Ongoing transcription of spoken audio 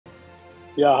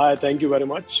Yeah, hi, thank you very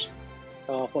much.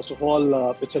 First of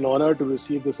all, it's an honor to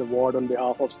receive this award on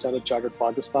behalf of Standard Chartered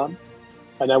Pakistan.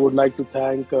 And I would like to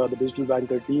thank the Digital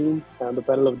Banker team and the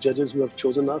panel of judges who have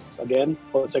chosen us again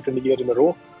for the second year in a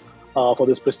row for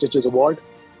this prestigious award.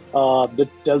 That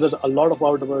tells us a lot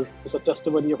about it's a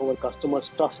testimony of our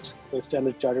customers' trust in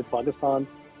Standard Chartered Pakistan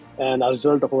and a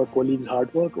result of our colleagues'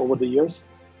 hard work over the years,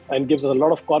 and gives us a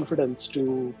lot of confidence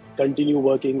to continue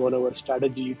working on our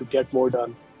strategy to get more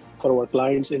done for our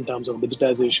clients in terms of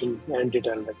digitization and data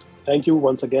analytics. Thank you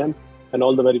once again, and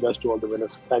all the very best to all the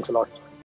winners. Thanks a lot.